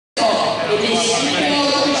It is email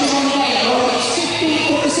Division 1 game, Rockets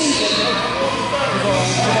 15th of the season.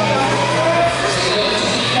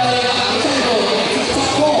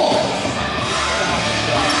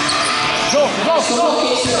 So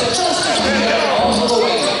Rockets are the first champion of the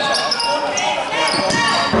league.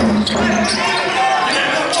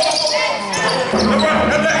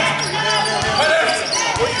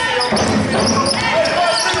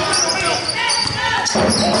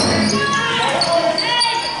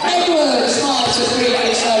 Edwards smiles to three, but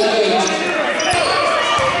it's no good.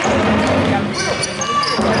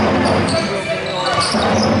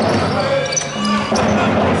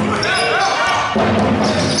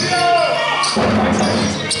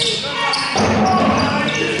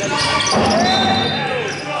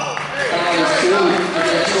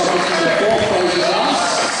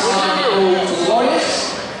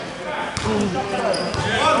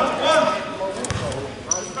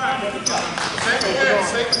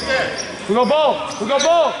 We got ball! We got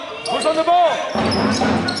ball! Who's on the ball?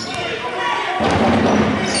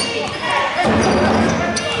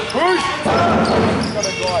 Push!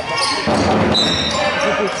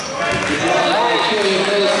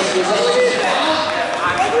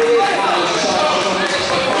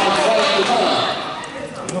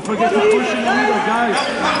 Don't forget to push in the middle, guys.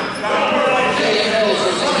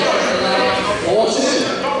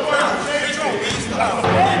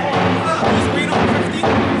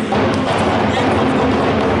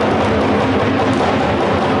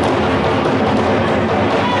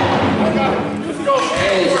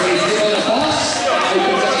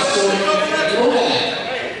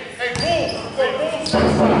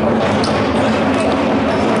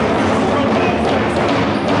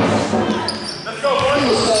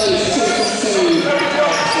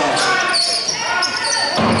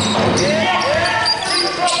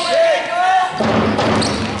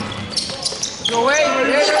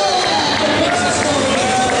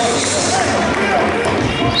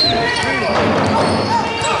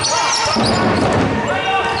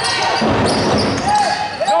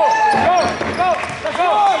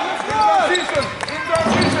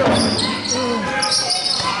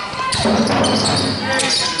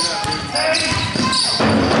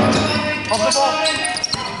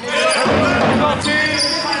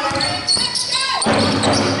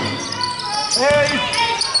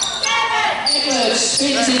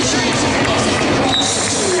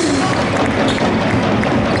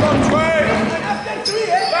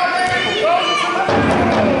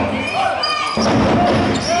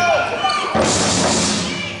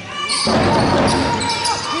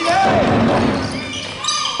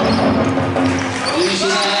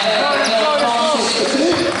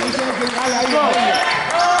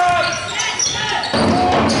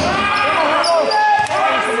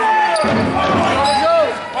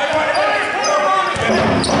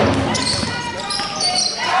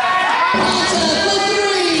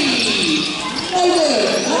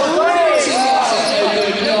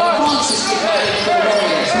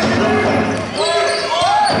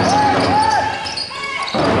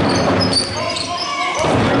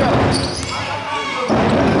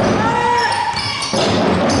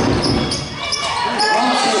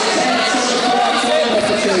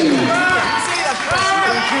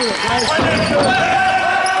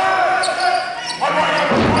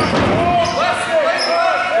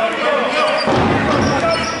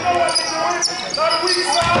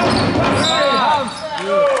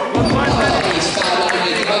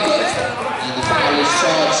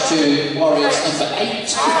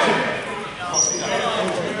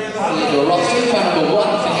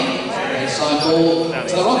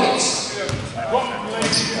 To the Rockets.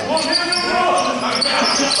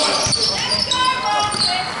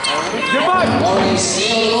 Warriors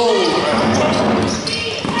steal the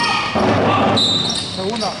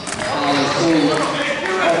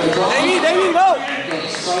ball. There you go.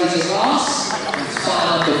 Gets Fraser's glass. It's foul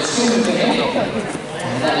number 2 for him.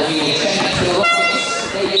 And that will be a change to the Rockets.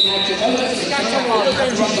 David Maggianovic is the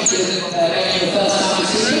first half of the season.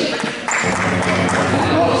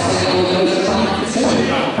 And Rockets steal the ball goes time for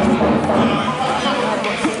 2.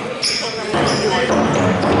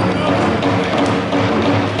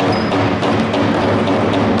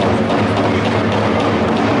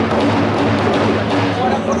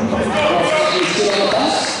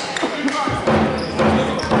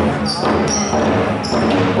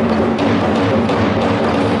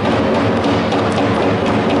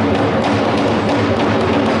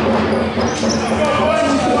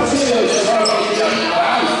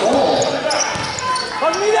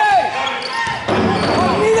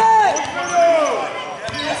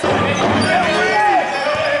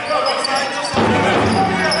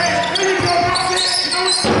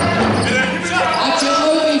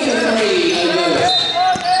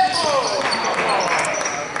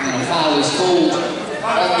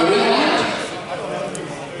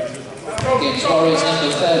 Warriors number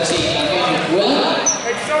 13, Will. Let's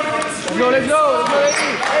go, let's go,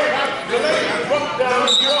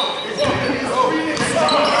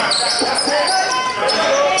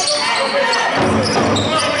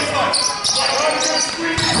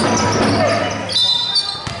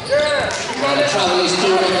 And the travel is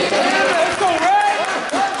doing it. Let's go, Red!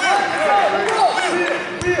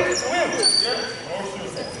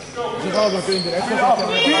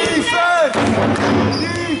 Defense!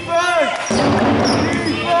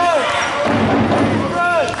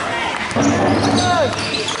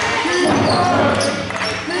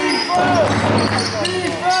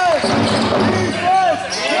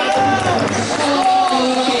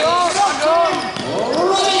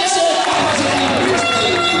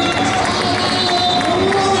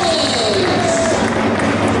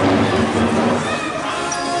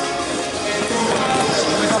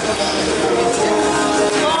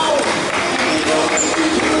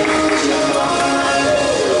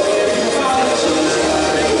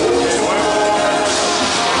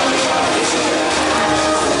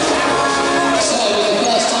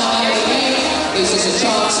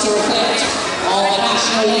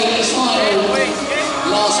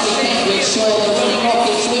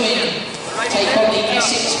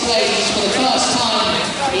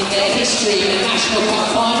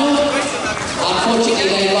 Unfortunately,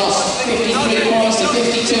 they lost 53 points to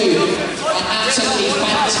 52. An absolutely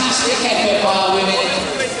fantastic effort by our women.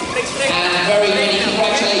 And very many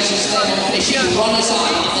congratulations to them on finishing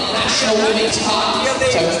runners-up in the National Women's Cup.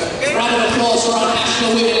 So, round of applause for our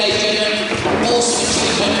national women, ladies and gentlemen. Awesome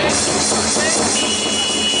achievement.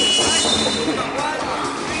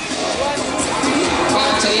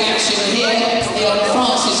 Back to the action here. Leon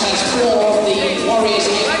Francis has 4 of the Warriors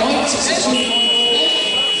in points. It's a 2-point.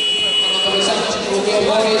 Will be a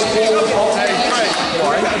Warriors ball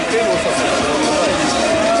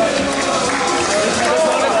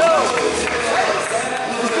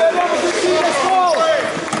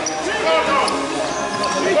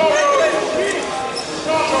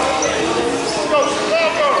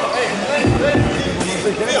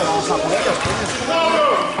from Leicester.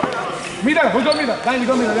 Mira, pues mira, dai,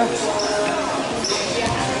 go mira,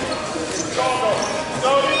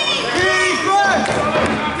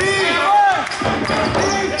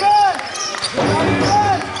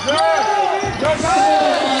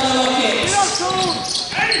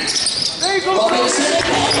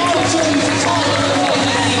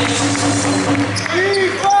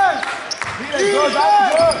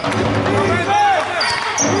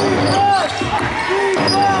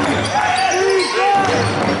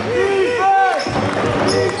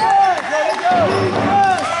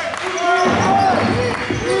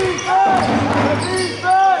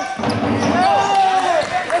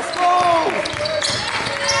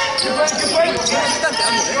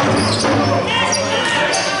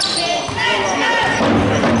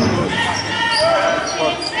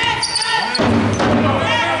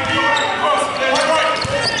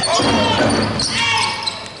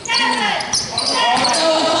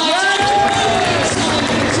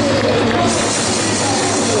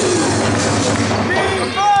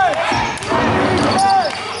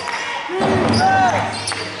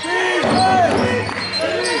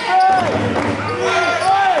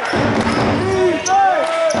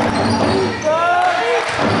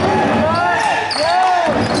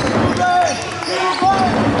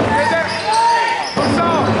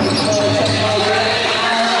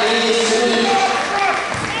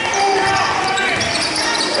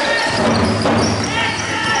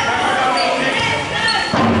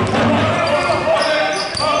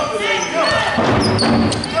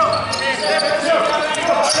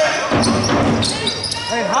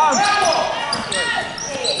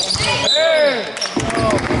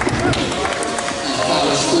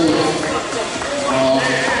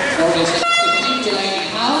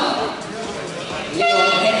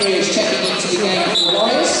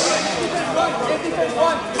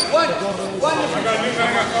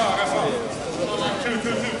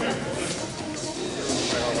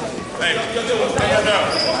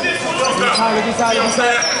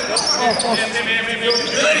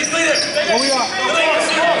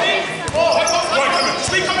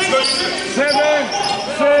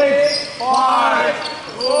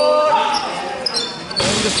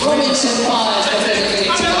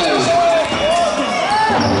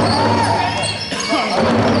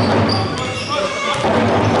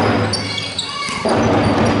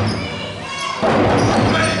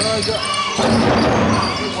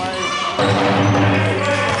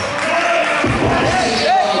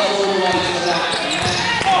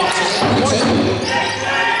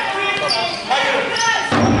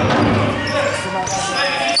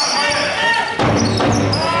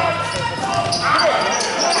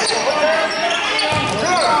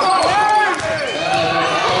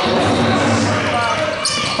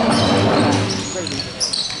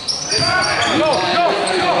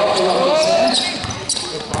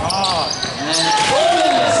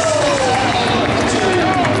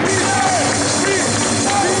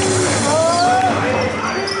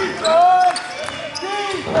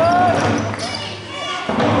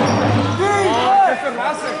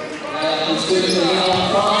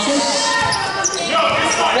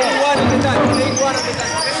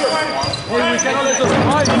 que no le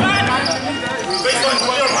sostengáis.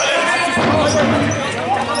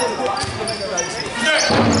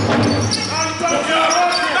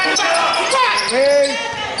 Hey!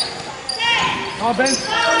 Come on, Ben.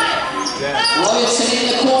 Robertson in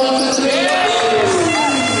the corner for 3.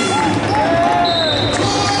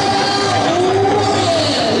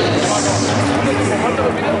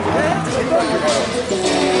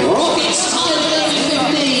 Rockets time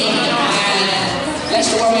 15, and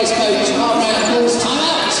Leicester Warriors coach Conrad calls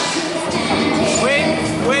timeout. Wait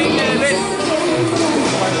a bit.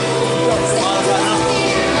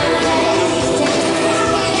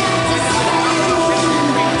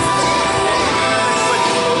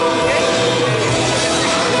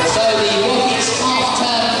 So the Rockets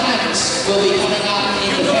half-term camps will be coming up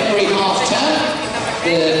in the February half-term.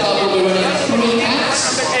 The club will be running 3 camps.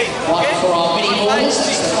 One for our mini ballers,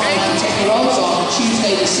 that's the 5 and 10-year-olds, on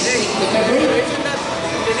Tuesday the 16th of February.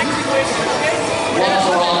 One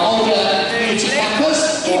for our older community campers,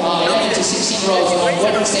 for our 11 to 16-year-olds on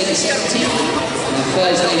Wednesday the 17th and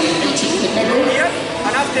Thursday the 18th of February.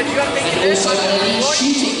 And also an elite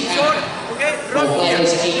shooting camp for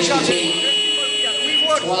players aged between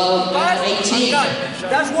 12 and 18.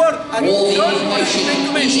 All the information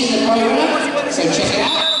is in the programme, so check it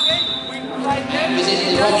out. And visit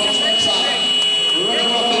the Rockets website,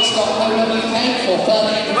 runningrockets.co.uk, for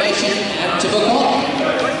further information and to book on.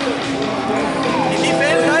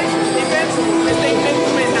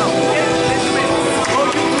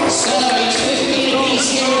 So it's 15 apiece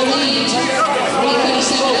here in the lead.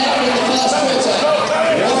 3:37 left in the first quarter.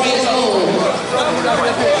 Warriors ball.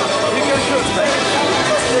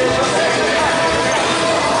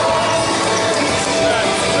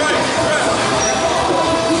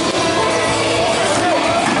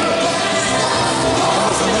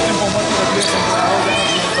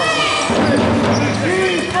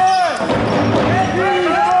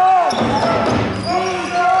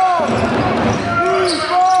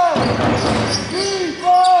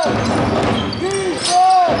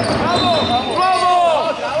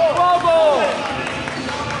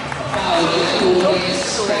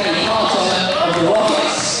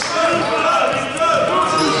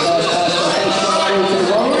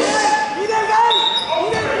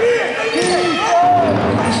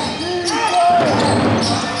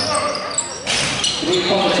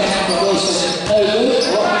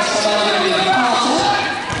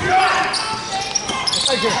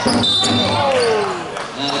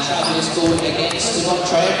 Now the travel is called against the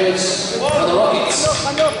non-triangles for the Rockets.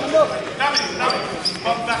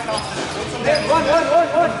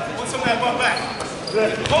 One back.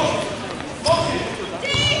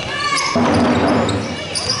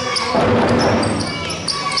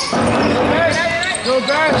 Go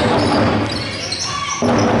back.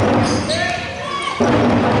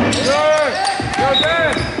 Go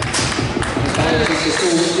back. This is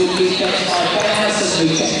called good defense by Benson,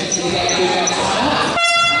 who checked into the game to get timeout.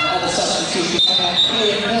 And other substitution coming out.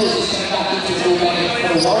 Kieran Mills is coming back into the game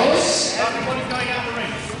for the Warriors.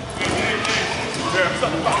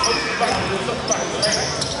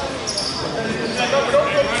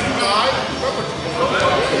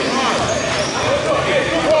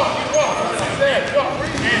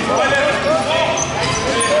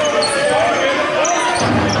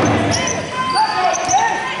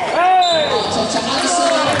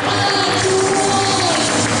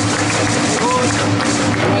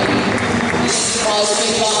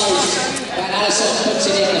 Puts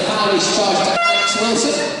it in, the foul is charged to Alex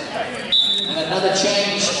Wilson. And another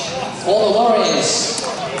change for the Warriors.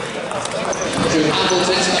 Drew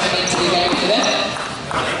Hamilton's coming into the game for them.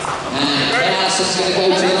 And Ben Allison's going to go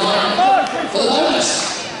to the line for the bonus.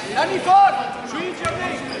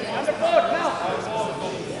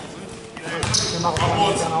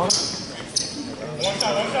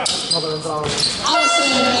 Allison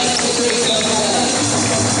makes the three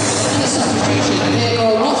and the substitution. Diego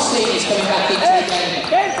Rothstein is coming back into the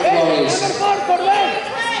game for the Warriors.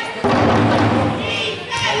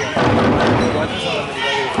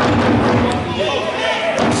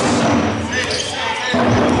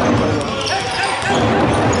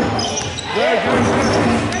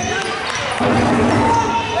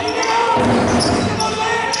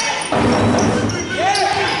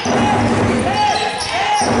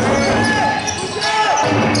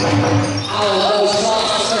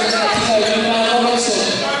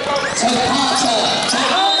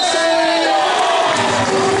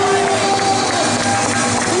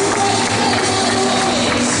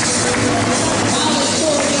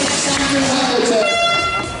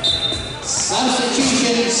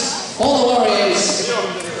 Substitutions for the Warriors.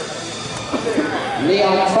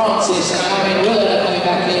 Leon Francis and Aaron Willard are coming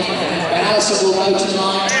back in. Allison will go to the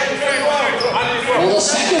line for the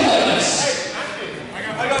second bonus.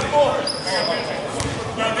 I got 4.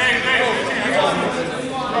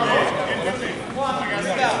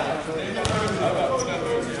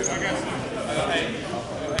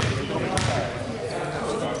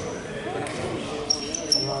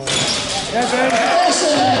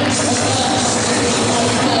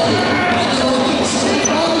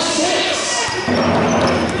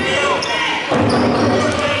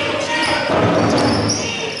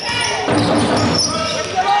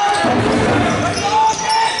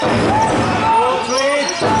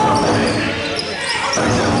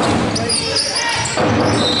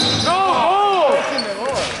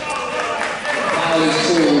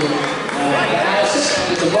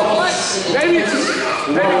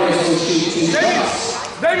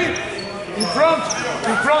 David! In front!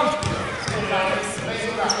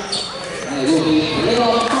 And there will be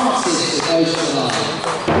little passes that goes to the line.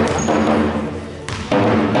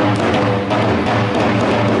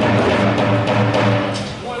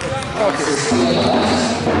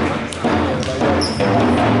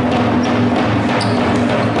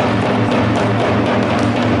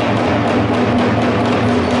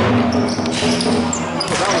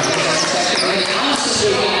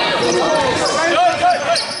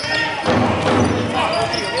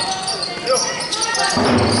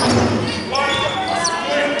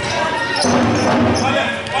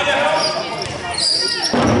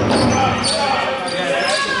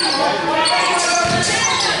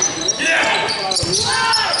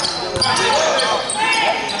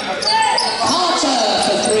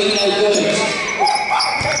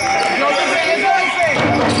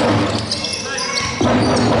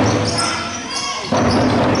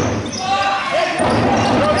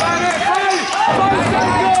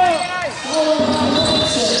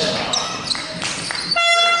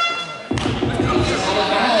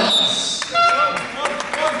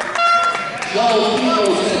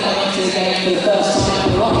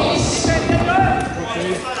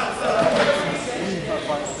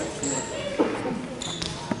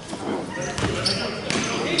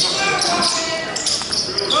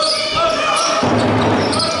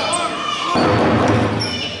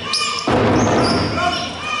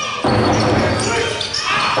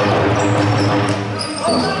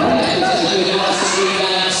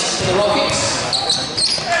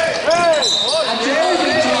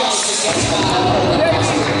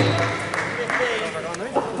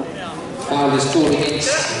 Foul is called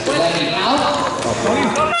against Lenny out.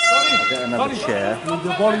 Get another chair.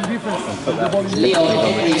 The ball in defense. Leon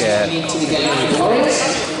Henry's coming into the game with the Warriors.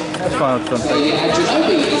 That's fine. David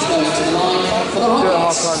Adjanobi is going to the line for the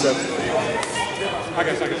Rockets.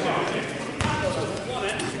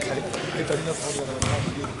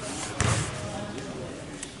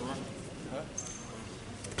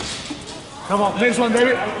 Come on, next one,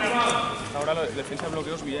 David. Ahora la defensa de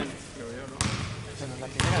bloqueos bien, creo yo, ¿no?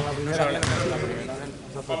 La primera.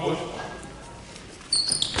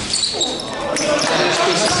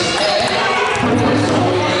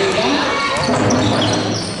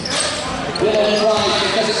 Will drive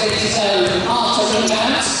because it's in his own Arthur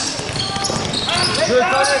rebounds. Good,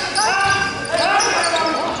 David.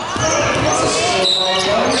 That's a score by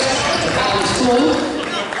Foul is called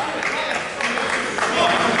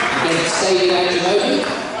against David Adjanobi.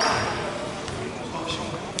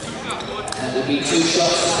 That would be 2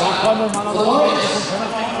 shots to start for the Warriors.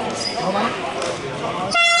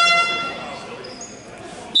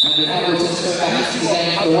 And Hamilton's going back into the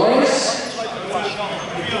game for the Warriors.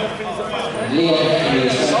 And Leon Henry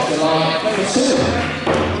is going to the line for 2.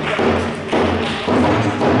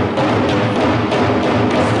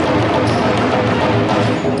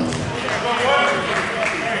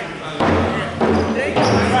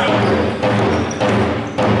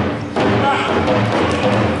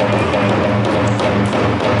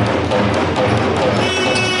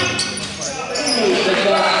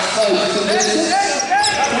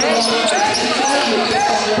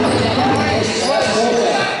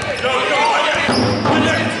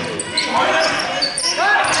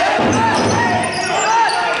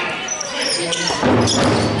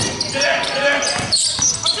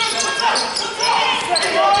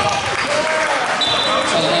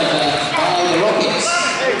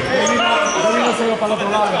 Para el otro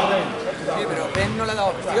lado, sí, pero Ben no le ha dado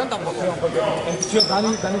opción tampoco.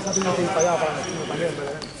 Dani está teniendo que ir para allá para el también,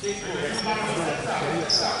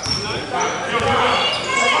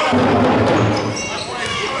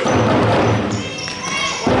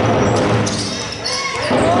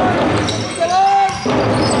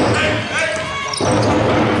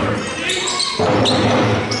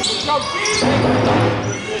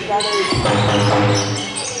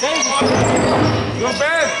 Go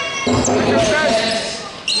Ben!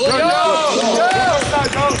 Go, go!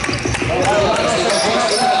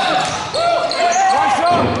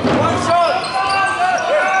 One shot!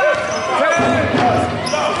 10,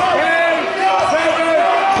 7,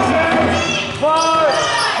 6, 5,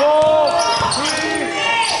 4, 3,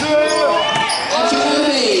 2.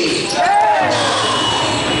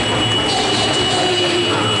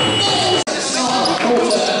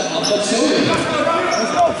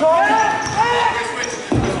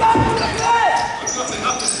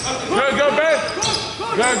 Go, Ben!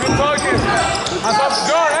 Go, good talking! Hands up,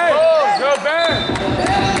 go, hey! Go, Ben!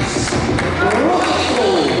 Hands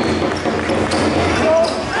up!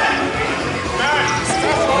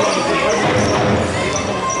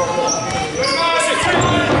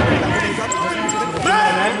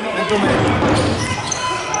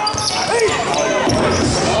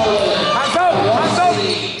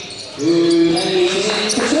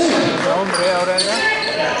 Hombre, ahora era.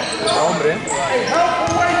 Hombre.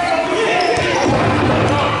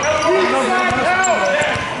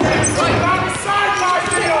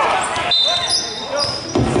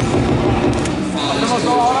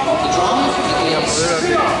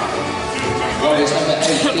 Warriors number 8,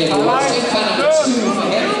 clearly Watson, fan number 2 for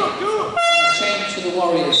him. Change for the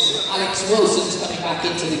Warriors. Alex Wilson's coming back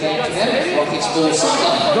into the game for them. Rockets ball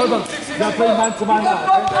sideline. Go, they're playing man to man now.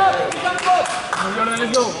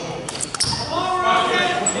 Let's go.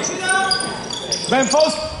 Ben,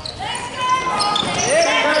 post.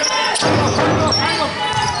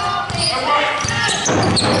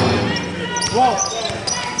 Wow.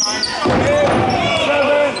 8,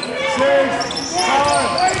 7, 6,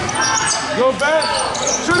 5. Go back.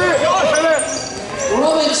 Shoot it.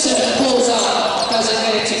 Robinson pulls up, doesn't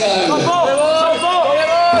get it to go.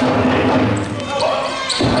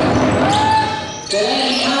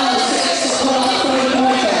 Delaney House gets to pull up for the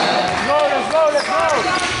quarter.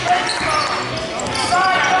 Let's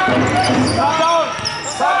go.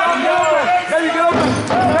 Stop down, get open.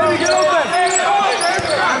 Baby, get open.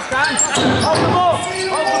 Stand. Off the ball.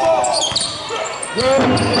 Good.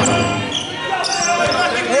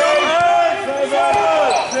 8, 7,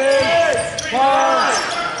 6,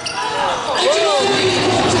 5.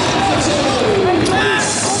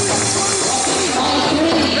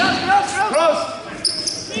 Cross.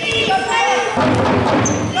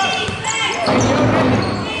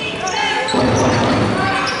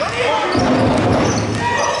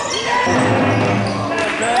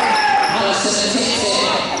 Allison hits it.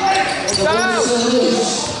 The balls are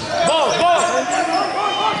loose. Ball.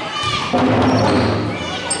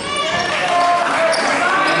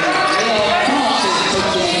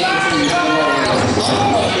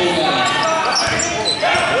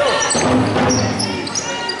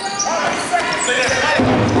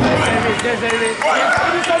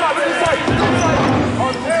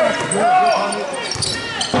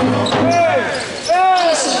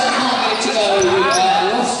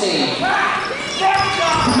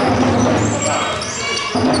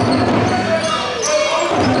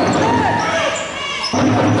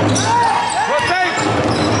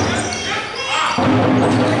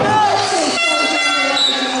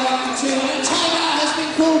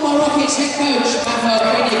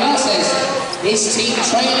 Head coach says his team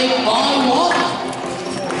trailing by 1.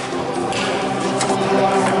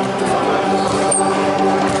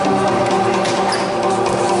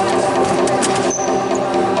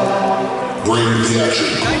 Bring the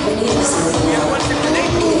action.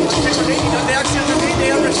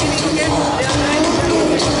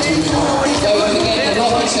 Don't forget the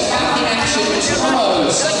Rockets are back in action tomorrow,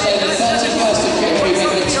 Sunday the 31st of February,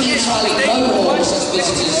 when the teams rally no Hawks as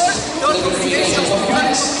visitors to the Recreation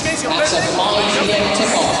Complex. That's a 5 p.m.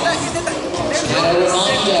 tip-off. And a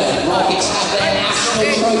reminder, Rockets have their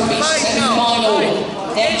national trophy semi-final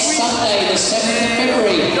next Sunday, the 7th of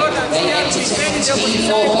February. They entertain Team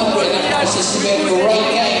 400 and promises to be a great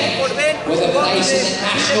game with a place in the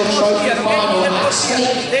national trophy final at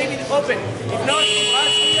stake. David open. If not,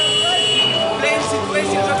 playing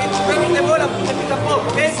situation, running the ball and pick up,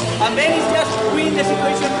 okay? And then it's just win the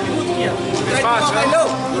situation really good here. Try to go high low,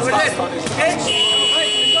 over there, okay?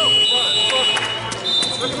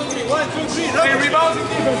 Rebounding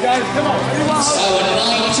defense, guys. Come on. So a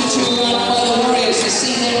 9-2 run by the Warriors to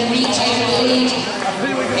see them retain the lead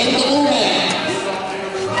in the ball game.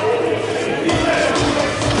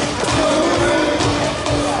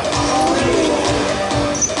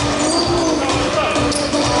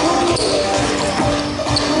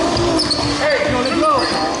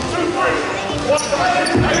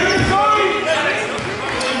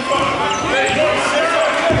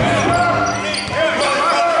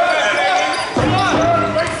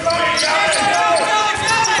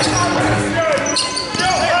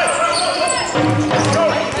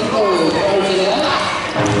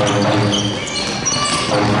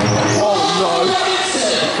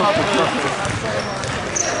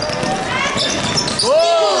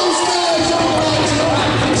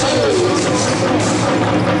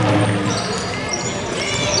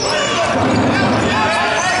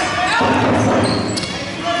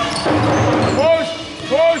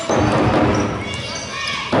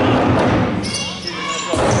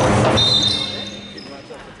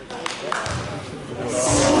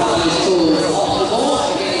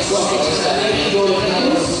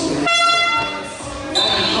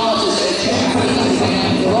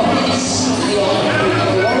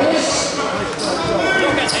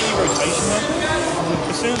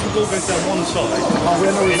 ball goes down one side,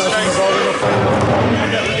 we're not even involved in the play.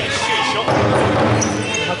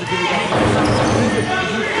 Have to give it back.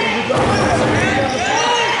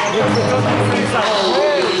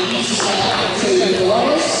 To the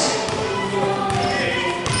Warriors.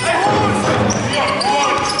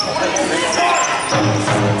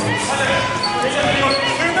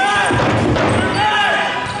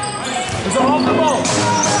 Is it off the ball?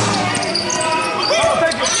 Oh,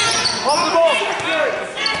 take it. Off the ball.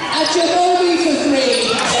 And Jacoby for 3.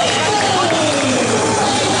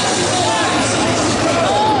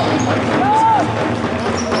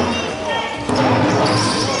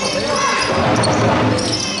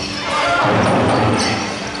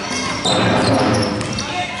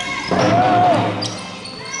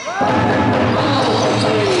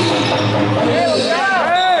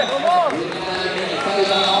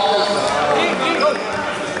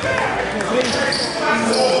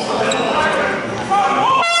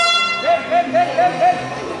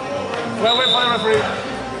 Well, wait for the referee.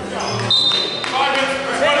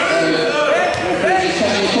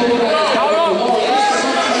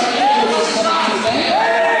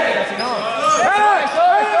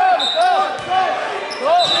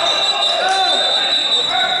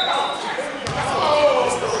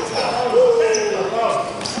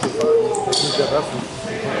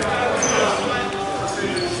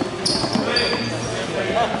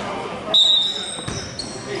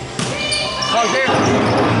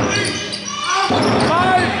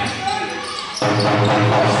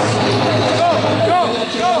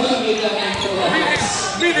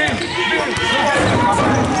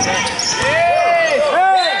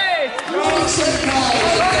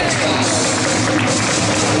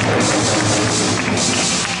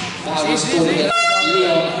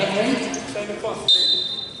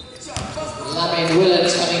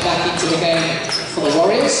 Willard's coming back into the game for the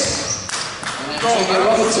Warriors. And then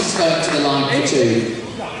Robertson's going to the line for 2.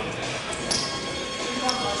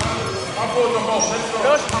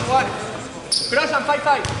 Cross and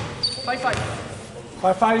 5-5. 5-5.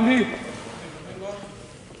 5-5 indeed.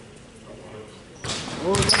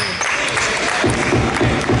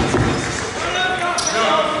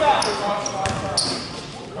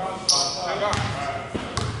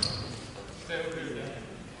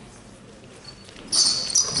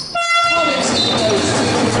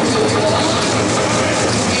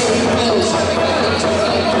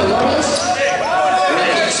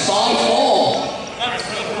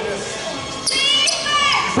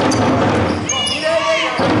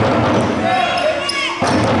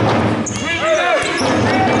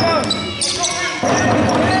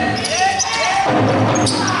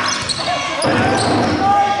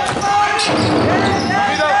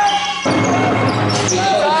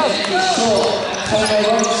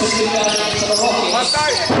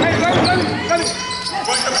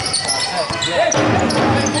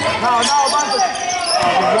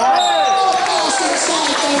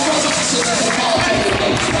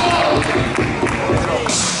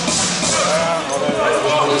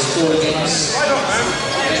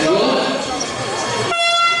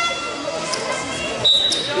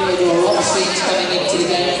 Coming into the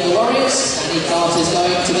game for the Warriors, and Carter's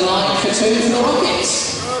going to the line for 2 for the Rockets.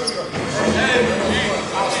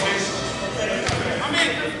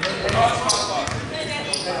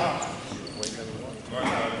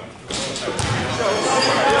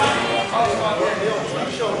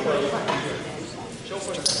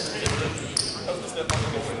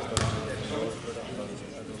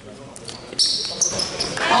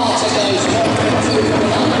 Carter goes 1 for 2 for the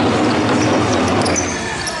line.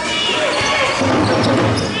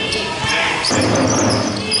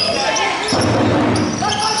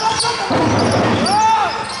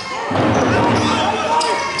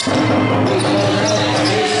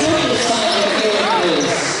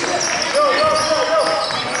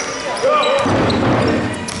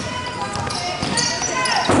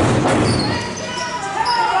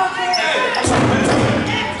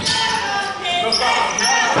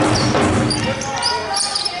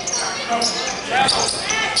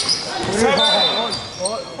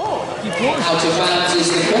 Out of bounds is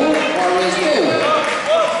the ball. Warriors go.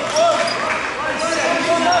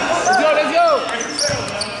 Let's go.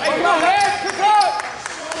 Come on, Red. Pick up.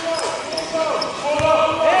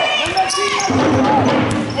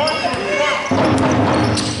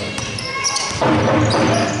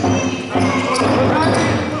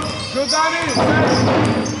 Go, Danny.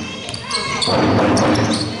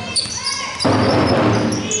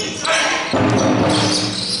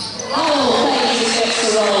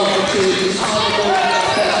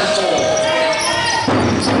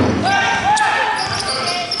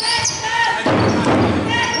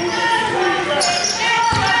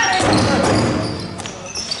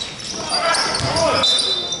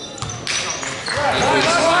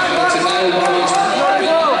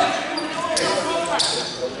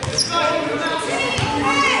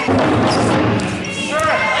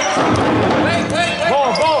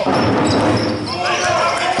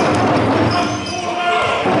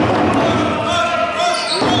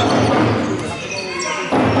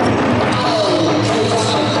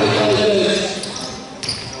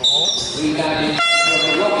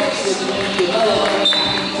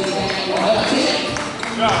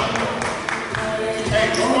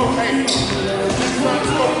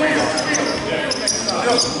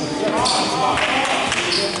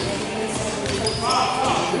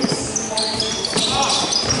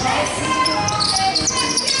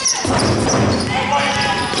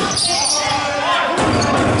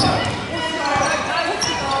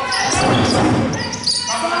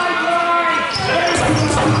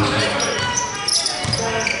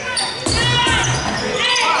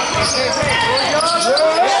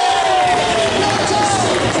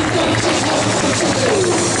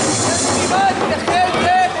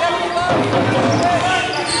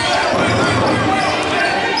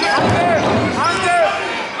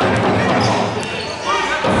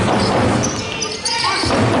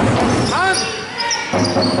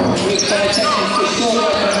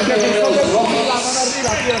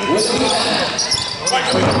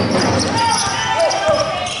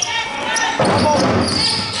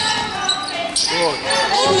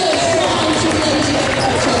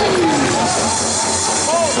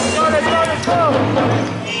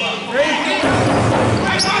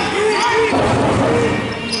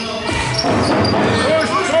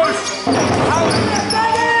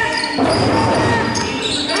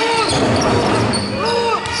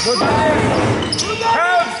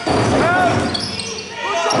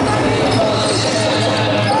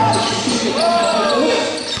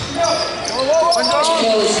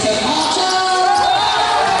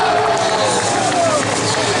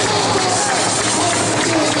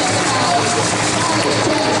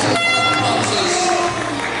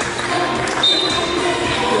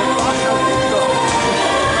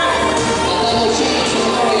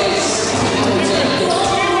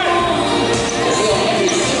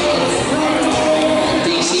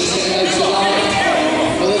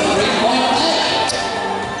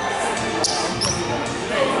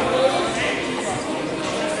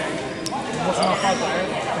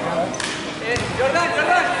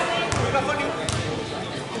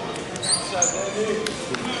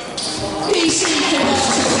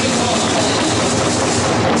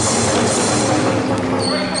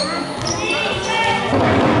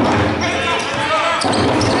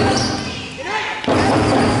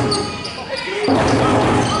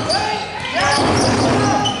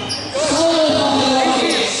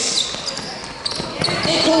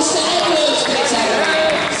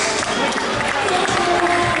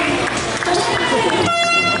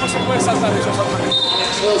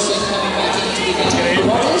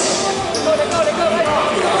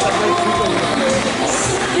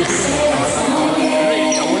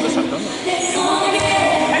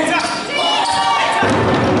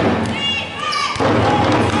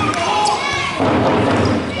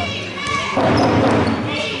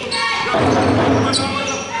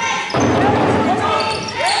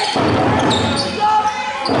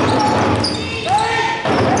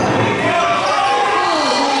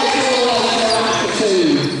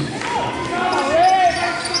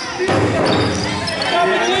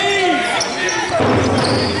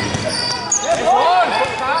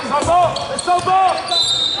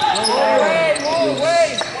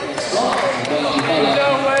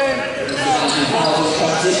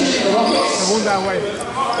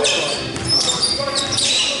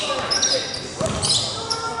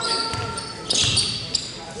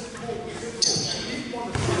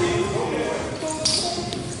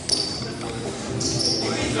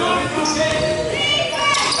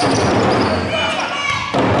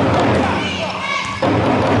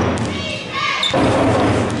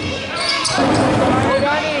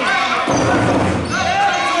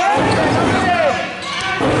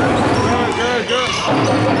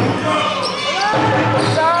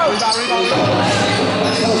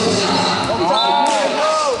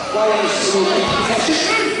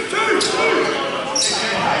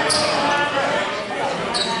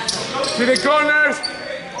 To the corners!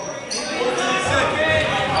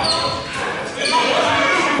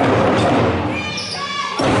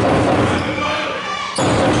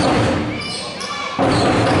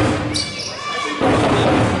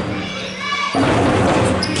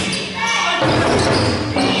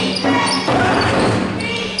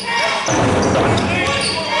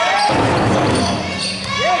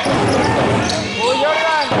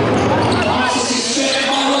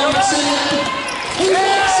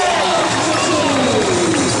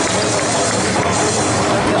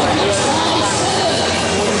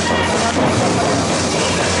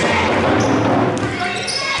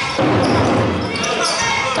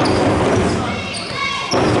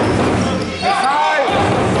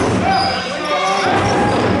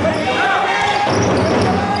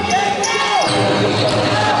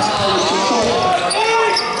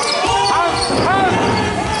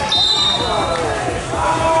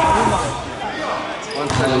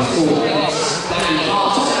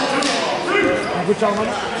 facciamo,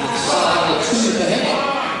 no? Side 2 for him.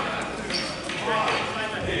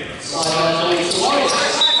 Side 3 for Warriors.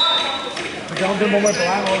 Facciamo un tempo momento,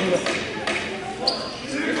 voglio dire.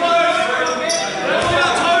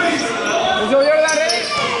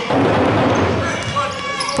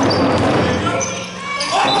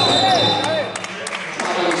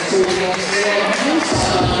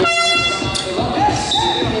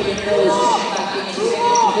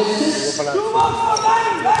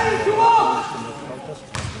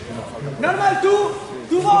 Normal,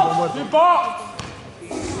 two more.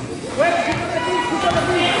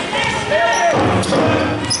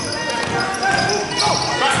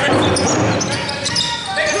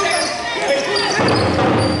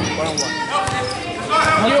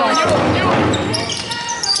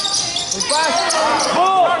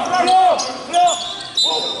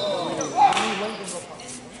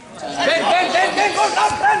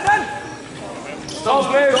 Stop,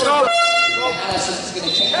 please, stop. Allison's going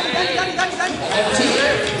to check.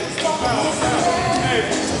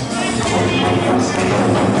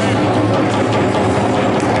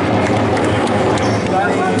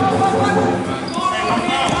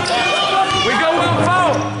 We got one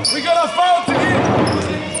foul. We got a foul to hit.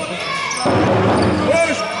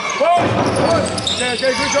 Push.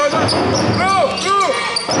 Okay, good, Jordan. Go. Good.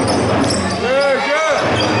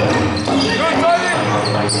 Good, Tony.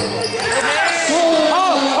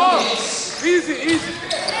 Easy.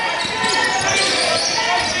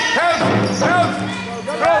 Help.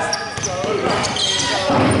 Cross.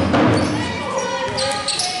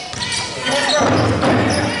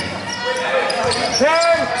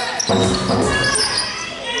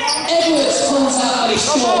 Edwards pulls out a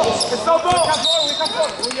short. It's no ball. We can fall.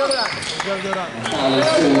 Stop.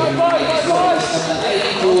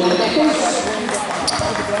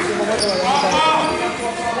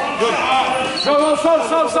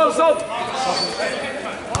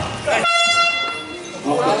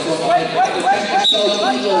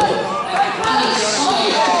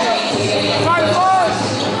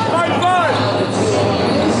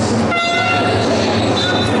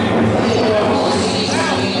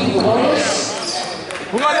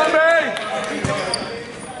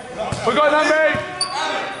 We got number 8.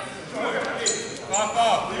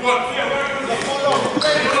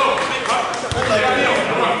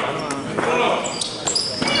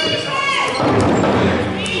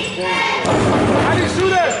 I didn't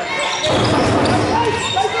shoot it.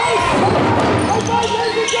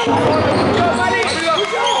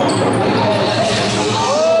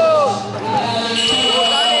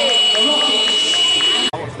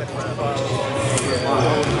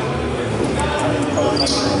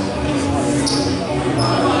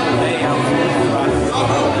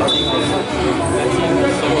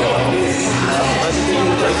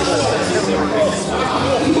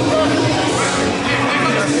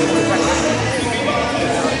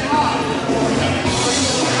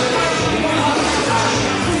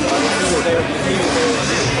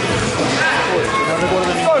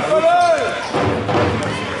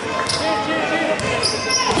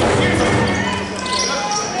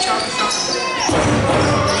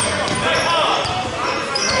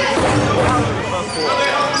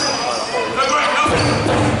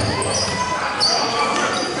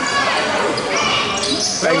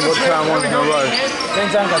 What time one in a row?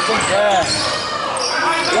 Yeah.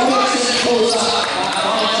 Robertson pulls up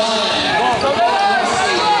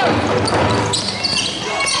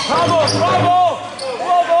Bravo!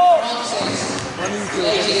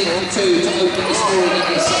 Lazy in for 2 to open the scoring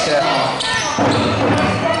in the second half.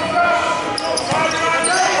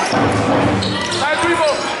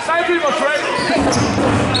 Side people, Trey.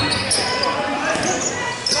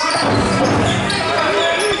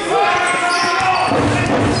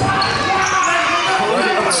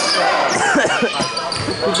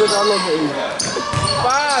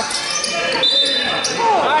 Pass!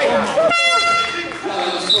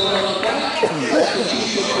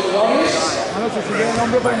 Allora si viene un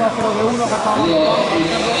per nostro di uno che fa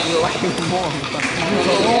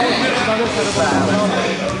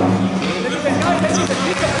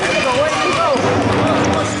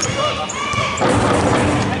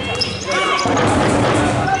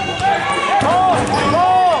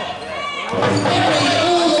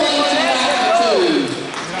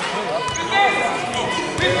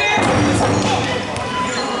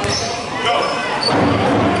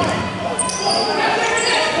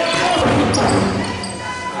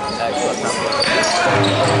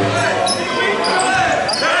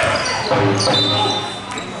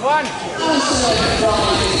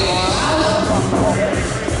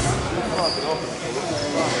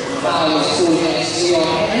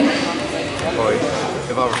Poi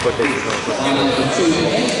If I record this, it's not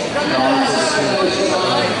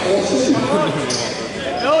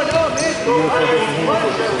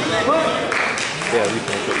yeah, we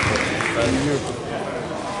can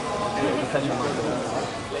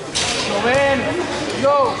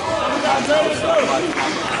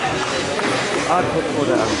I'd put for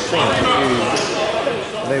that thing.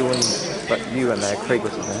 No one but you and there, Craig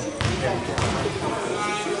wasn't there.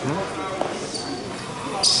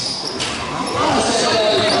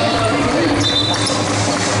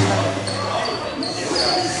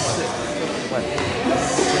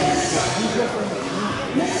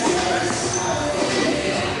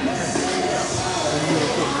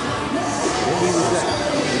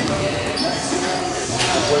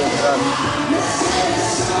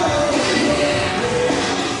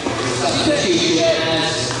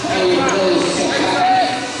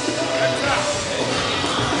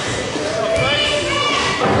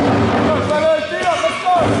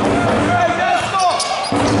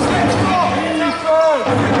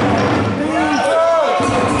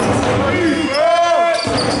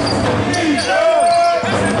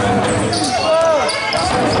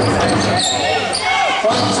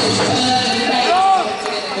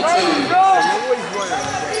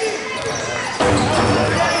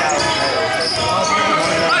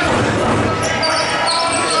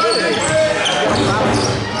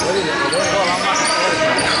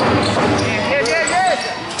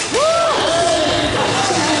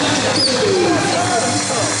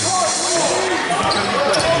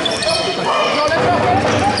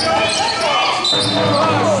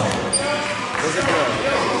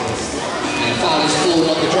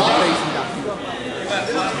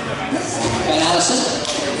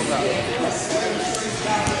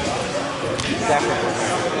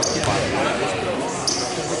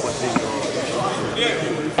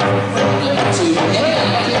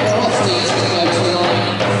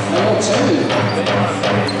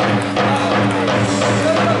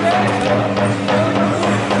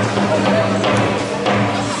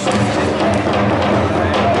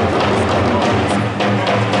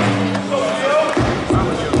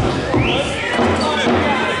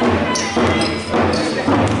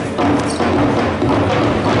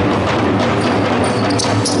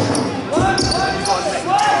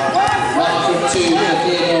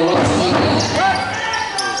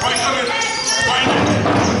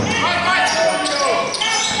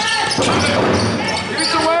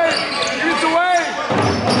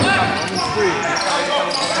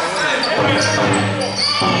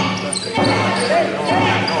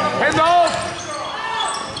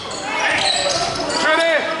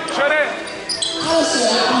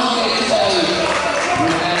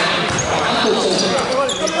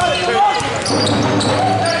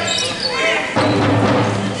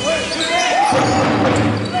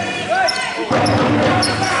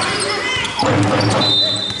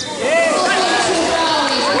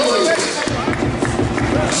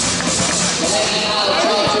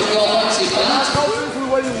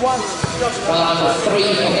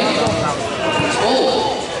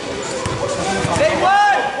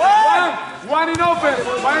 One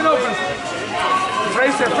in open.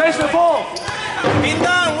 Face the ball. Pin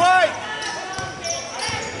down, wide.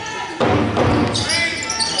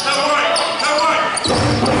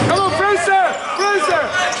 Come on, Fraser!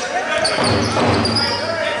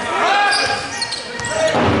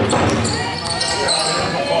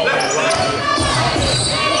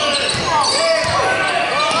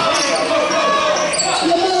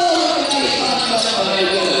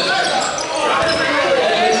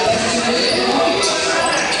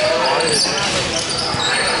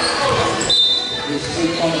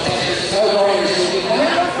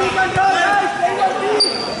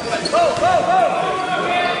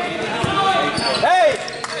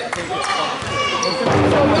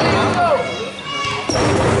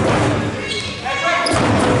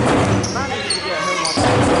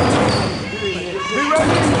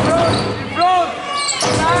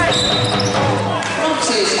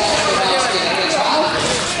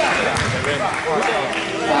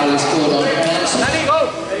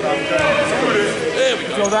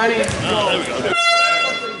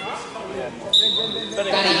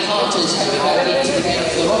 Danny Carter's heading back into the game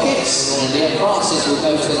for the Rockets, and the Francis will go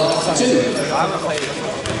to the line for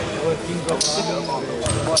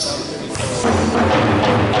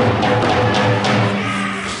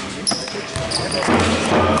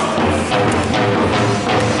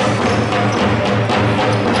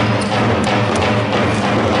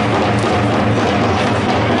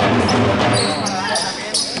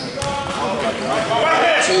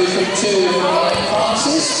 2 from 2 from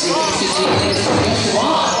Francis, reduces the lead to just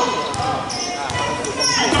 1.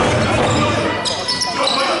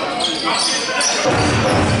 Off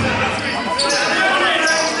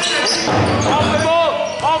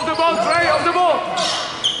the ball, Trey, off the ball.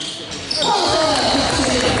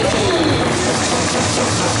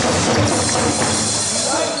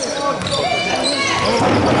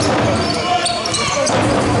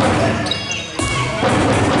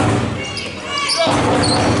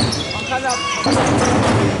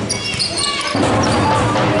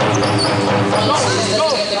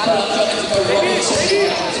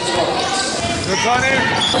 Good on him.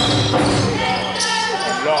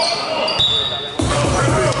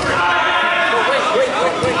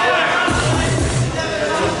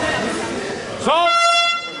 So.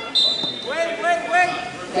 Wait.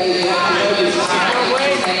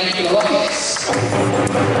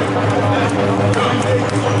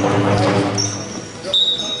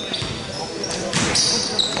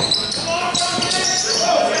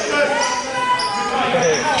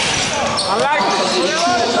 I like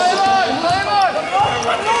it.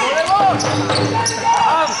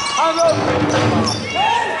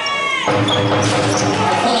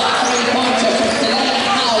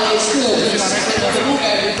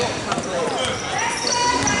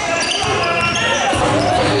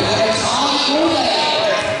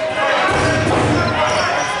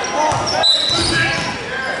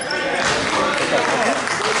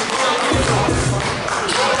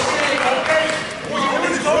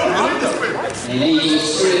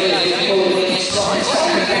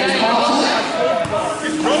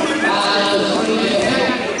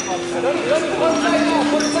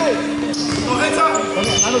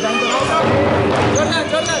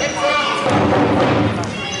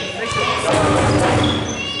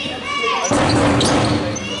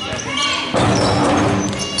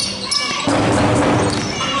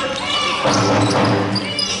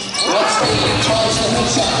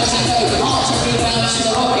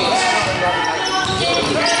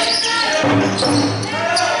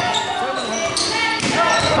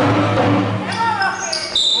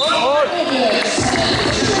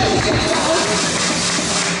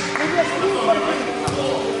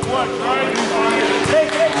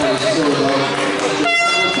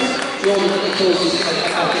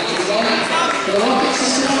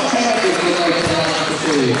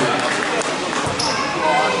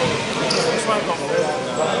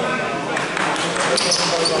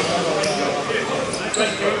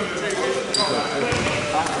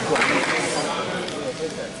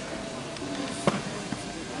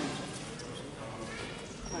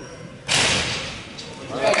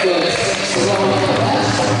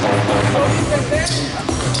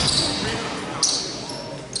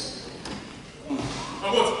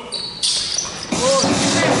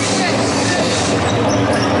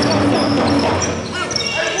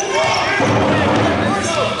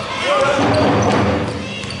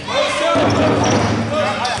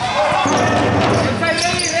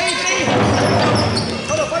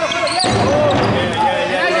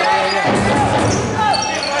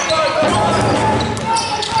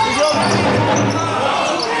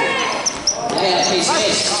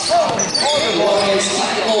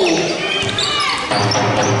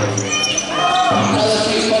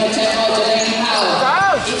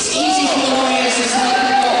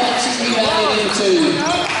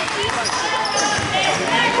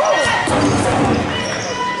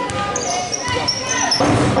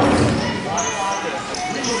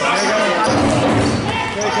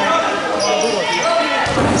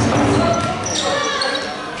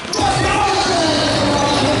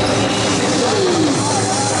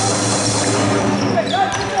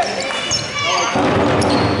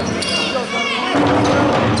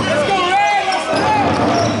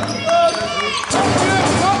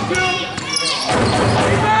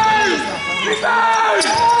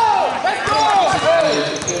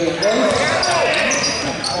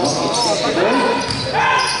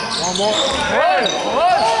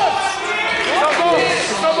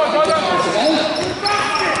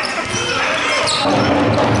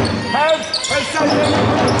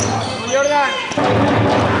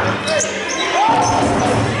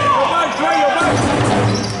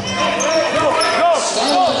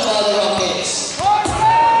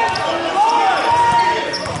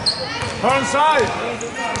 Turn side.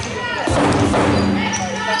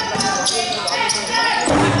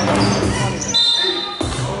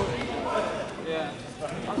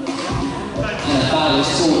 And the foul is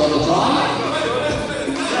called on the drive.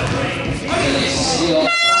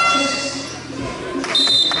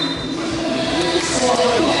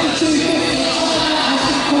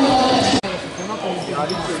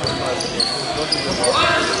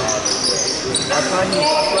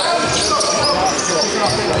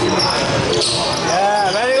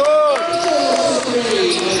 Yeah, very good.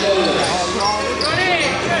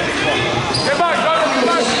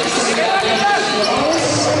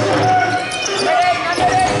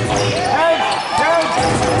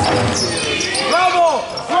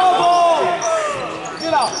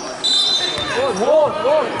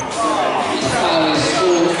 foul is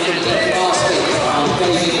scored underneath the basket on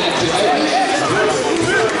David Adjavobi.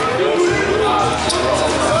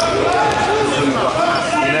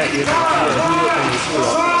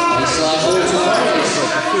 Baseline ball to Warriors.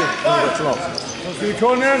 To the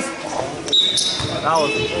corners. That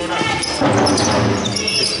was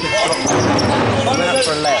I went up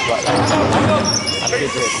for a layup like that. I did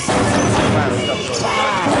it.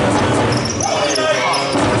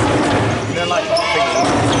 You know, like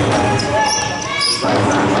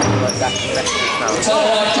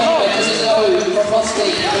Turnaround jumper doesn't go from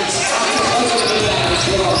Boston.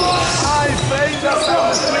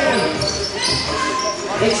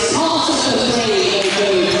 It's part of the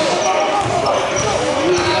three.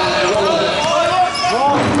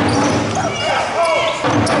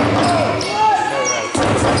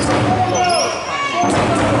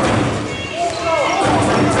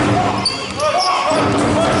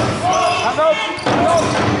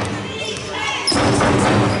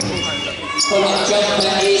 Pull-up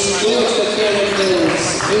jumper is good for Kieran Mills,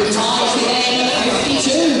 who ties the game at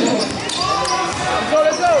 52.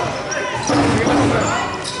 Let's go.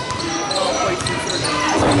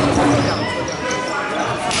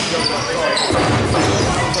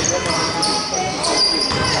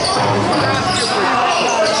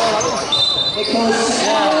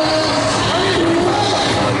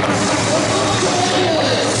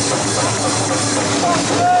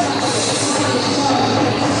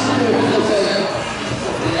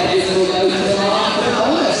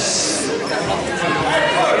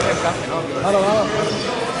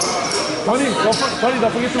 Tony,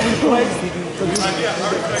 don't forget to replay.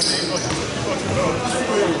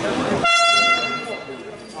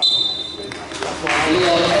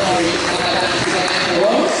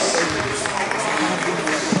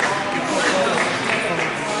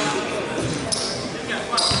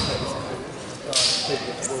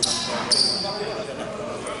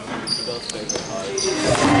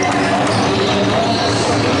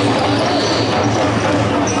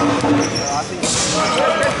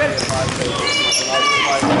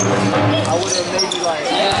 I would have maybe like to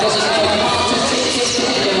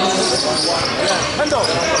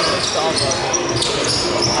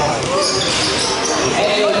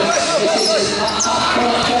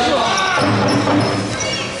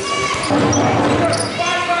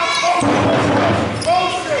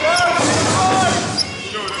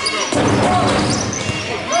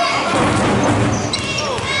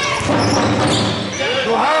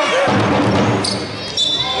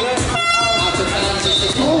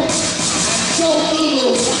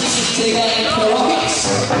the game for the Rockets.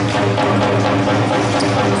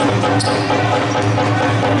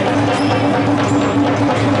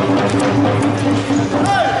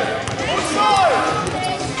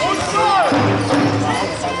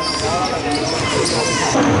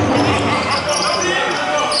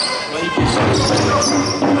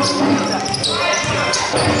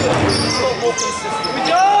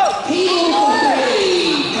 Heel for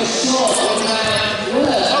three. A shot from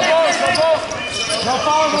Willis. No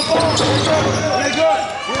foul. Really good.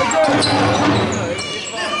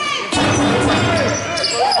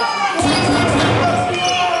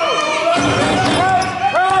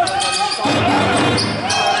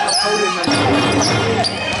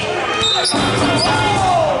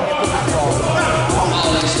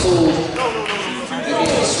 Alex called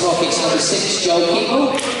against Rockets number 6, Joe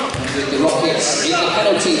Kimball. With the Rockets in the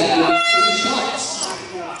penalty that will be 2 shots.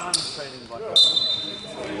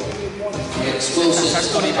 The explosives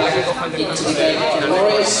coming back into the game for the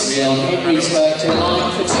Warriors. Leon Henry's going to the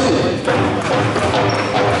line for 2.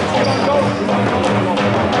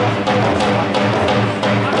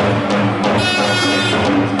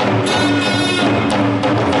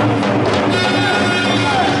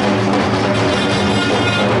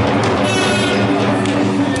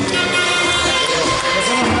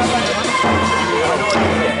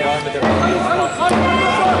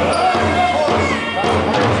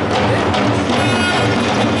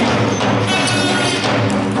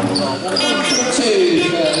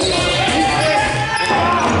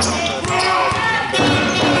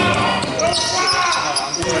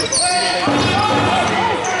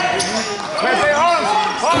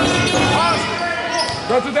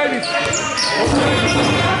 Go to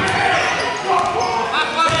Davis.2.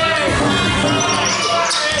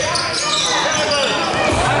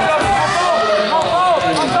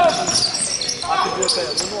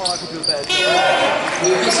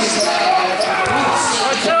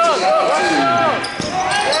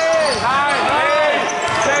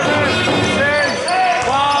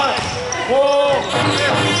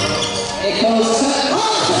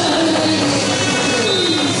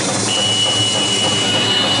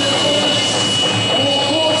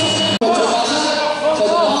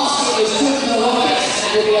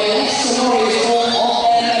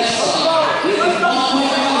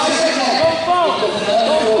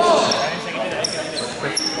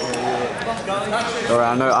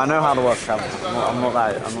 Alright, I know how to work camera. I'm not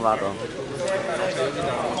that wrong.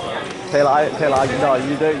 Taylor, no,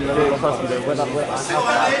 you don't trust me. When I have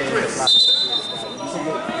that,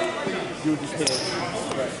 you'll just hear.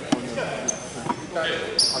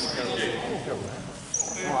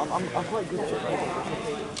 I'm quite good at it.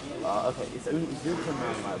 Okay, it's only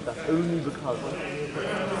that's only because.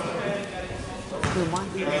 So mine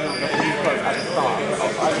being because at the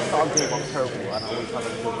start of the game I'm terrible and I always have a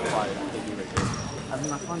good fight and hit you really. And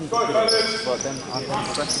then I finally get it, but then I'm going to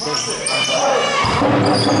progress the game.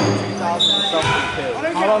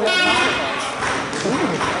 How long is it now?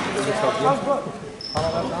 How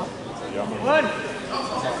long is it now? One!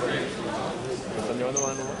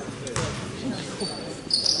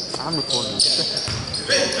 I'm recording.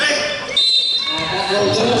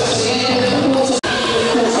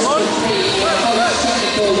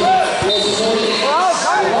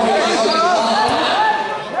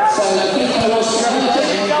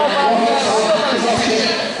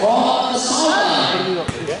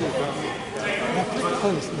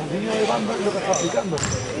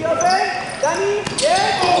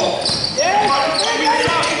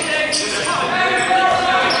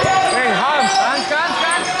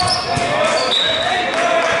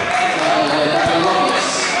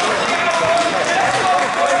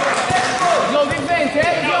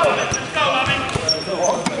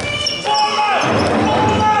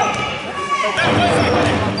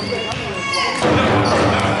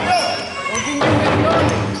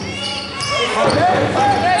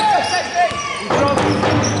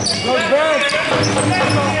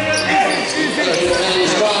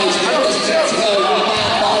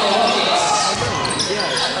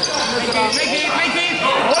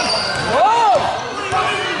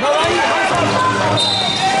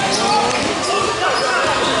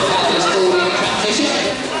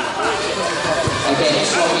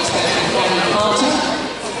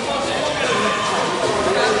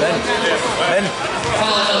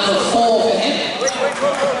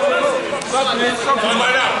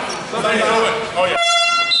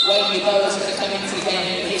 Waving those that are coming to the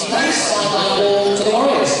game in his place, sideline ball to the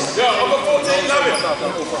Warriors. Yeah, I've got 14, love it.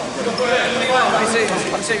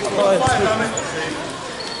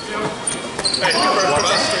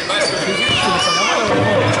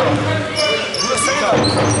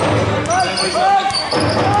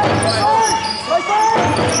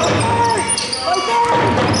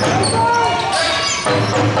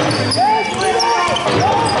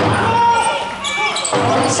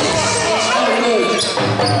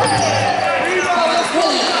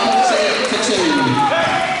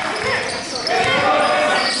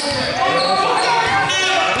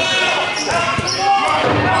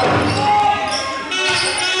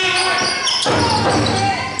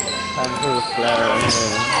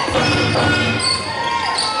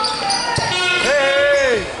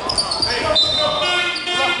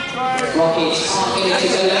 Rockets can't get it to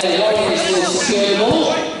go there. Warriors will secure the ball.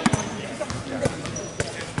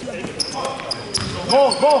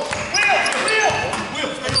 Go!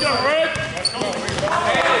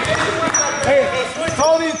 Hey,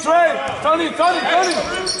 Tony, Trey! Tony!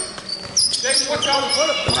 Watch out! In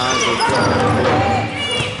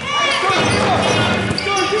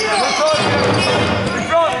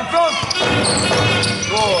front!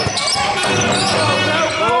 Good!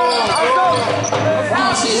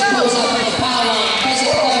 Francis pulls up on the power line, does it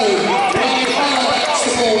go? Ray Power gets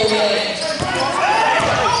the ball in the end.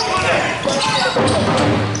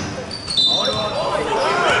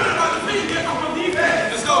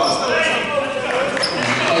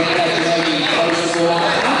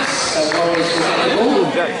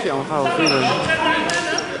 Jack shit on foul feeling.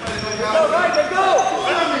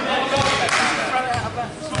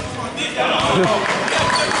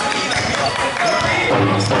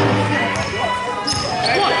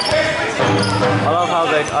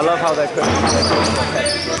 I love how they're quick.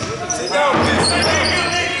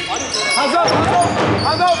 Hands up!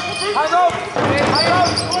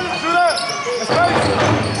 Do that!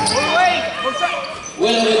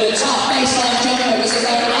 Willer with a tough baseline jumper because there's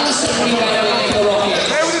Aaron Allison rebounding for the Rockets.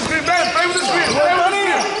 Play with the screen, man! Play with the screen!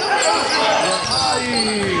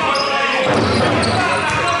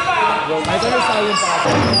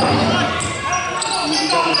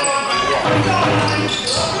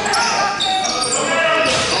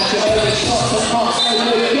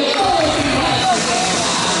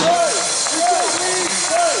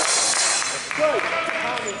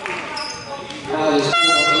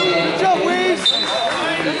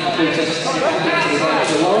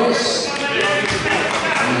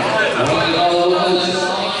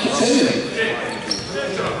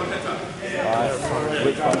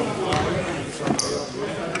 Which one?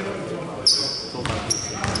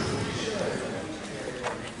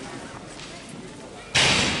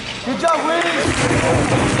 Good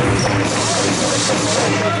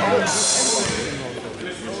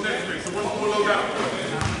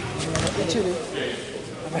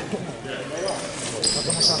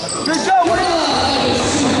job,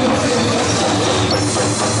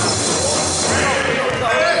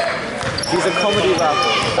 He's a comedy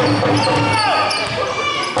rapper.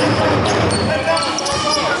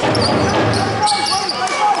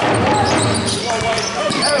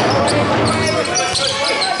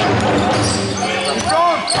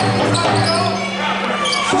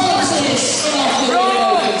 Francis off the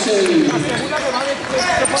window for 2.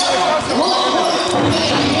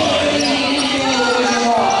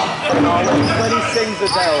 When he sings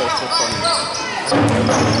Adele, it's so funny.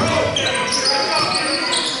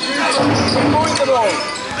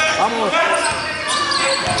 Vamos.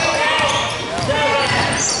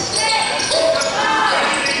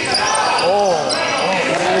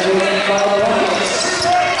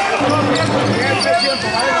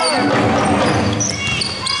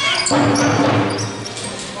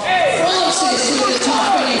 Francis with the top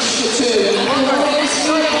finish for 2. And the Warriors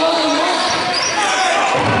lead by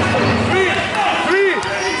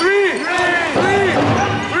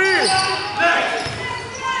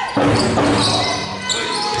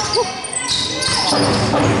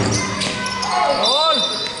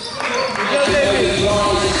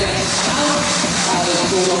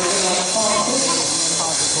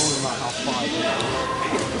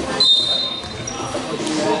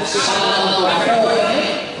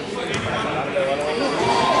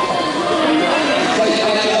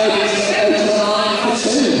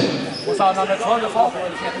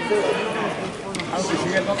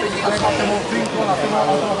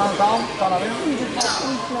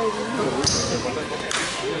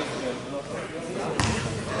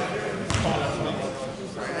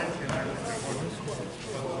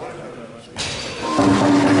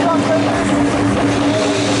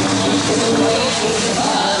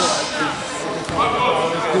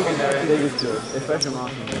Especially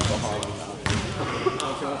Martin is so hard.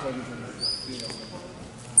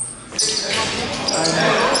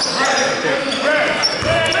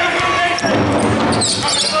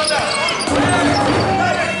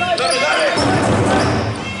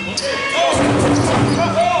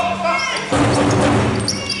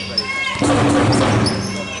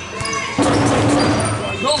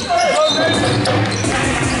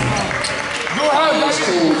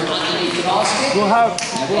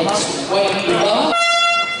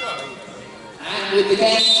 And with the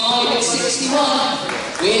game tied at 61,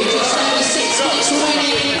 with just over 6 minutes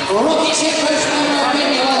remaining, Rockets head coach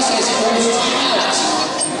Manuel says calls time out.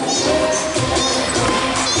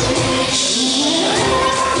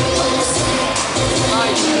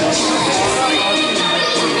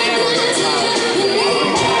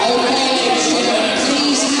 Okay, ladies and gentlemen,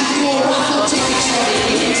 please have your raffle tickets ready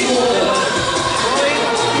if it's ordered.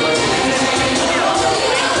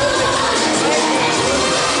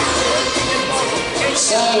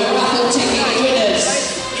 So, raffle ticket winners.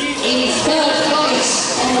 In third place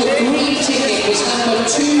on the green ticket was number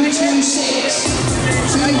 226.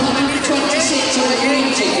 226 on the green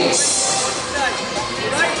ticket.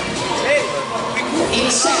 In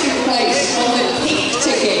second place on the pink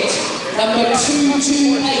ticket, number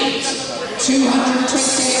 228.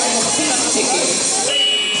 228 on the pink ticket.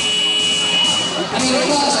 And in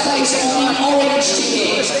first place on the orange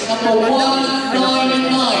ticket, number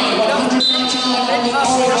 199, 199 on the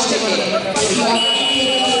orange ticket. If you have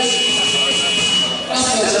any of those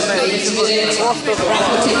numbers, please visit raffle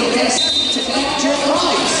ticket desk to collect your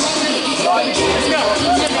prize.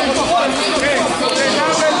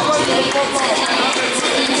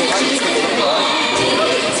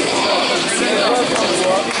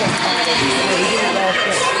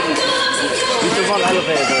 You should run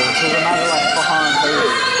elevator, so no matter like behind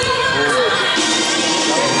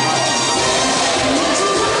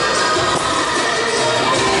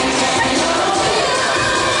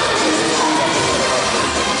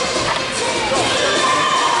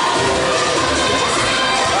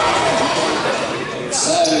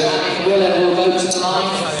So, Willer will go to the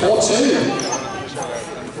line for 2.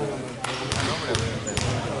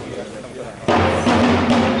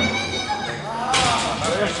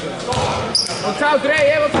 What's out, Dre?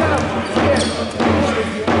 Hey, what's up?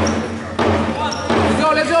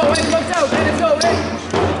 Let's go, wait, what's out, let's go, Ray.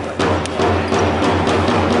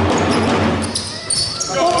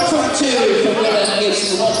 4 from 2 for Willer gives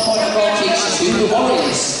the 1 point advantage to the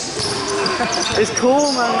Warriors. It's cool,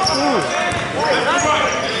 man, it's cool.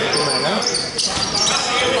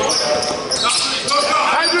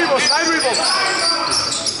 Side dribble.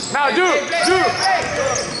 Now, do.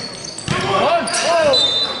 1,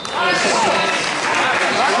 2.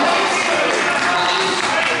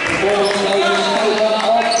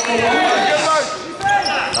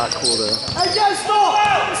 That call there. Hey, get stop!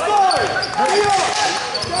 Stop! Hurry up!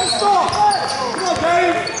 Get stop! Come on,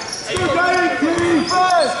 Dave! Let's go, Dave! Keep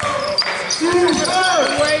first! Keep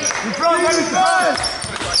first! You try, Dave, first!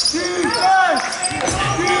 Keep first!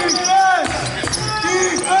 Keep first!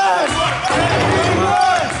 Keep first! Keep first!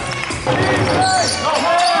 Keep first!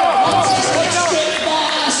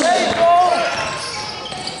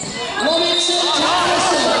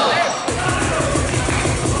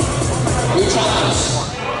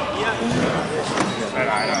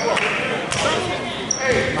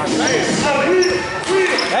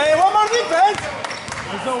 Hey, one more defense!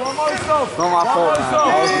 One more stop! It's not my fault, man.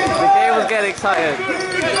 The game was getting excited.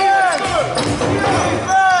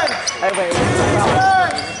 Hey, wait.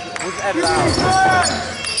 Who's Ed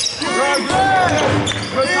out?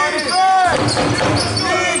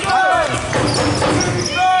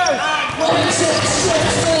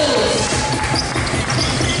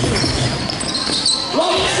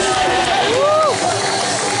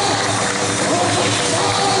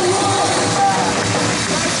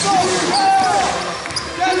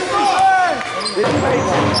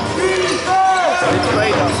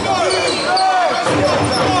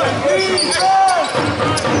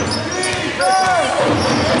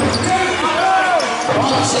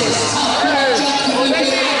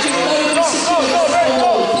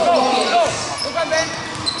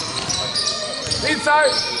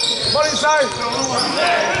 Inside! Ball inside!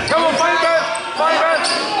 Come on, find Ben! Find Ben!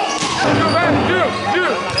 You, Ben! You!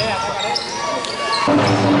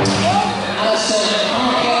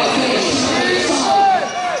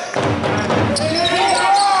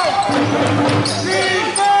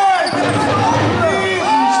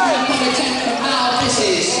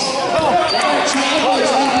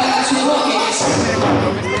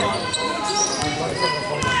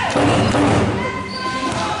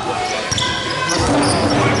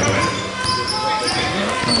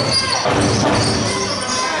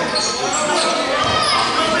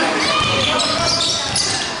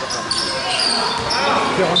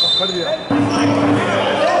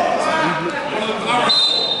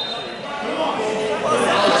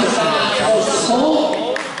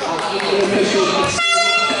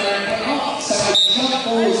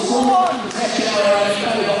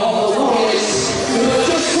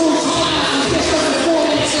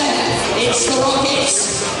 It's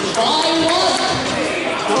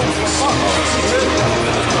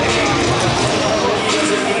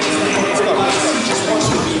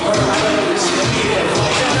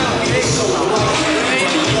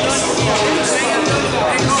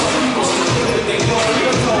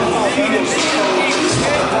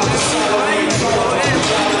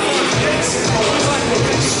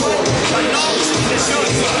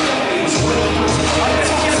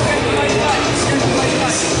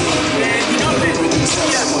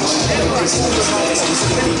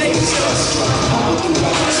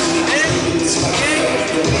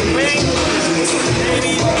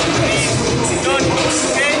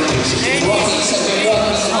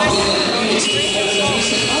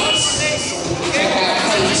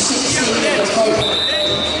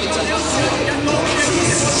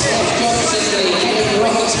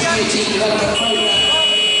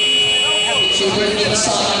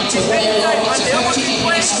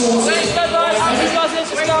the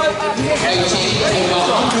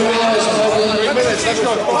Rockets by 3 minutes, let's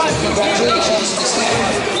go. Congratulations to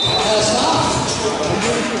Steph. First half.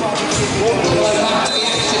 We'll go back to the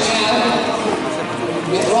action now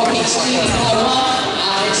with Rockets leading by 1,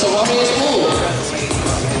 and it's the Warriors ball.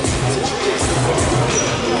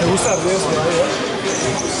 Me gusta el riesgo ahí,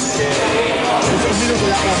 es un minuto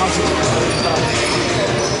ya como máximo.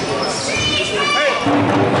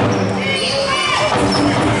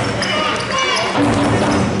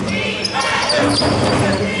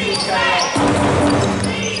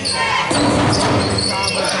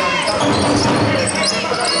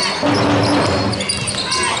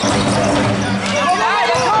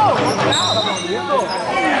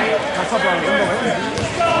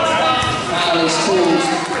 Foul is called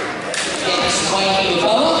against Wayne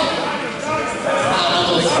Bowen. Foul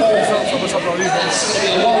number 4. That's going to be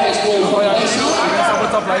a Warriors ball for Leicester.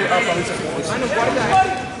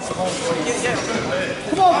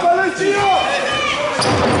 Come on, Valentina!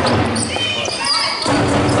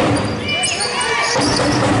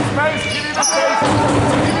 Space, give me the space!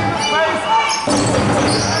 Give me the space!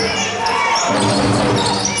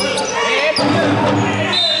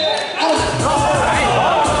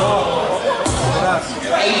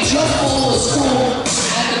 A jump ball was called,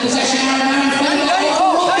 and the possession area now in favour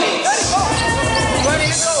of the Rockets.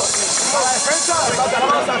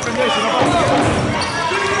 10, no pasa nada.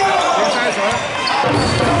 Piensa eso,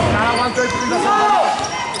 Nada, aguanto el 30 segundos.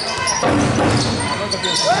 ¿Cuánto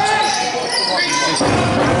piensas?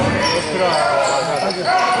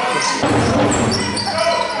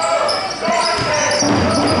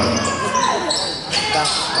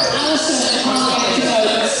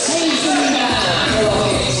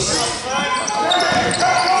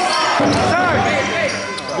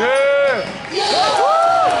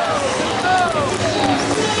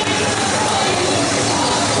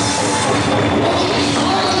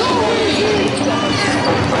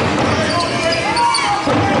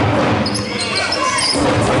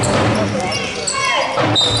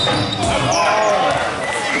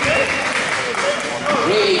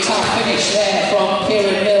 Really tough finish there from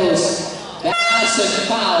Kieran Mills. There are some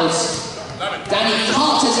fouls. Danny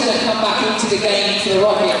Carter's going to come back into the game for the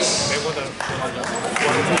Rockets.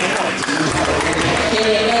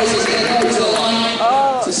 Kieran Mills is going to go to the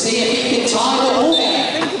line to see if he can tie the ball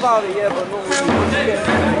game. Think about it, yeah, but not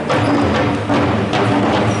really.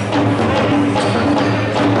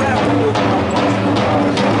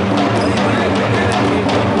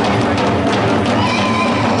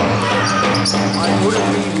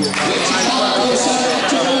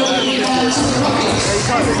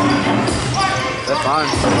 That's fine.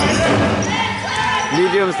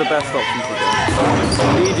 Medium's the best option to go.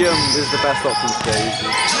 Medium is the best option to go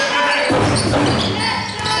usually.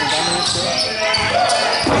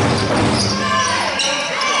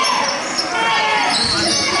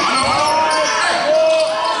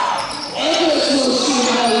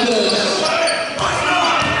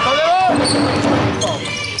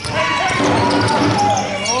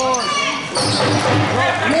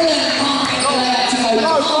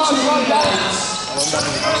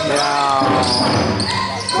 Yeah.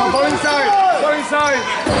 Come on, go inside. Go inside.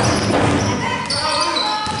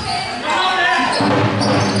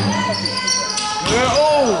 Yeah,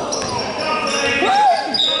 oh.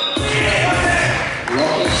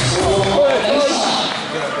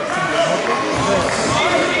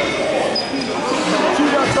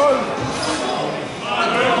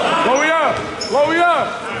 What we are?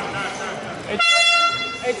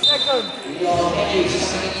 8 seconds. We are heading to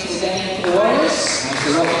the game for the Warriors as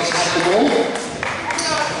the Rockets have the ball.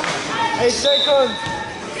 8 seconds.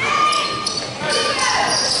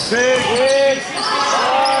 6,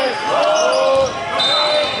 5, 4,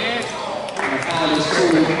 And the foul is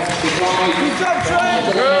called to drive.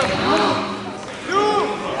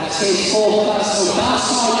 That's his fourth personal foul.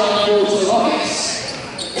 Sideline ball to the Rockets.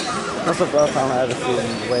 That's the first time I ever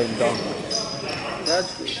seen Wayne dunk.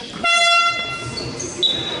 That's good.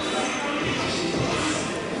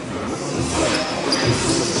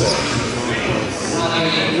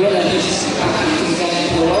 Willa is back into the game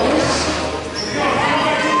for the Warriors.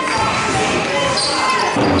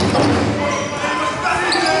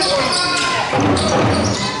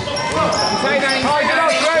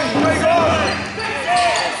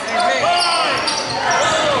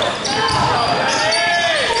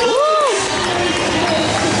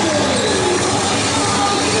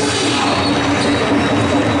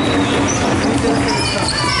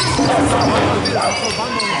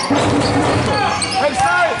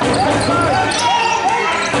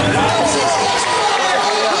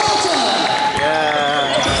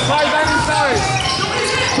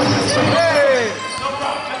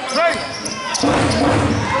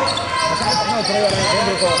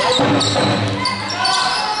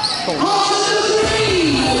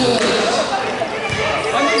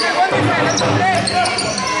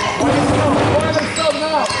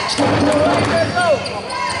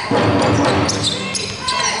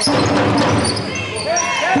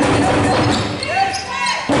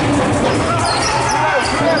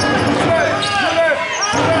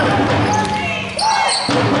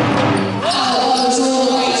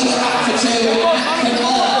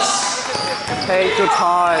 Take your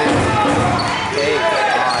time. Take your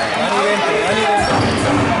time.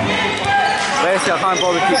 Basically, I can't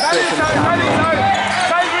bother to keep switching.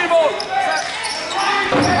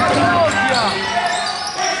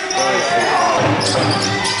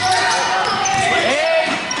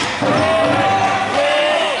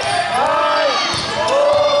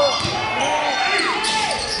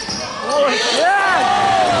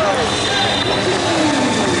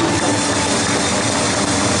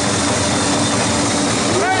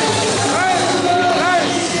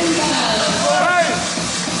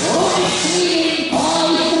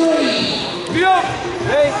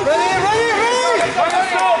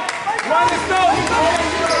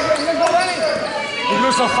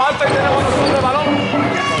 Incluso falta y tenemos nosotros el balón.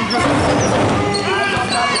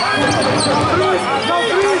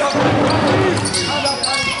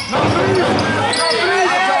 Not move! Not move!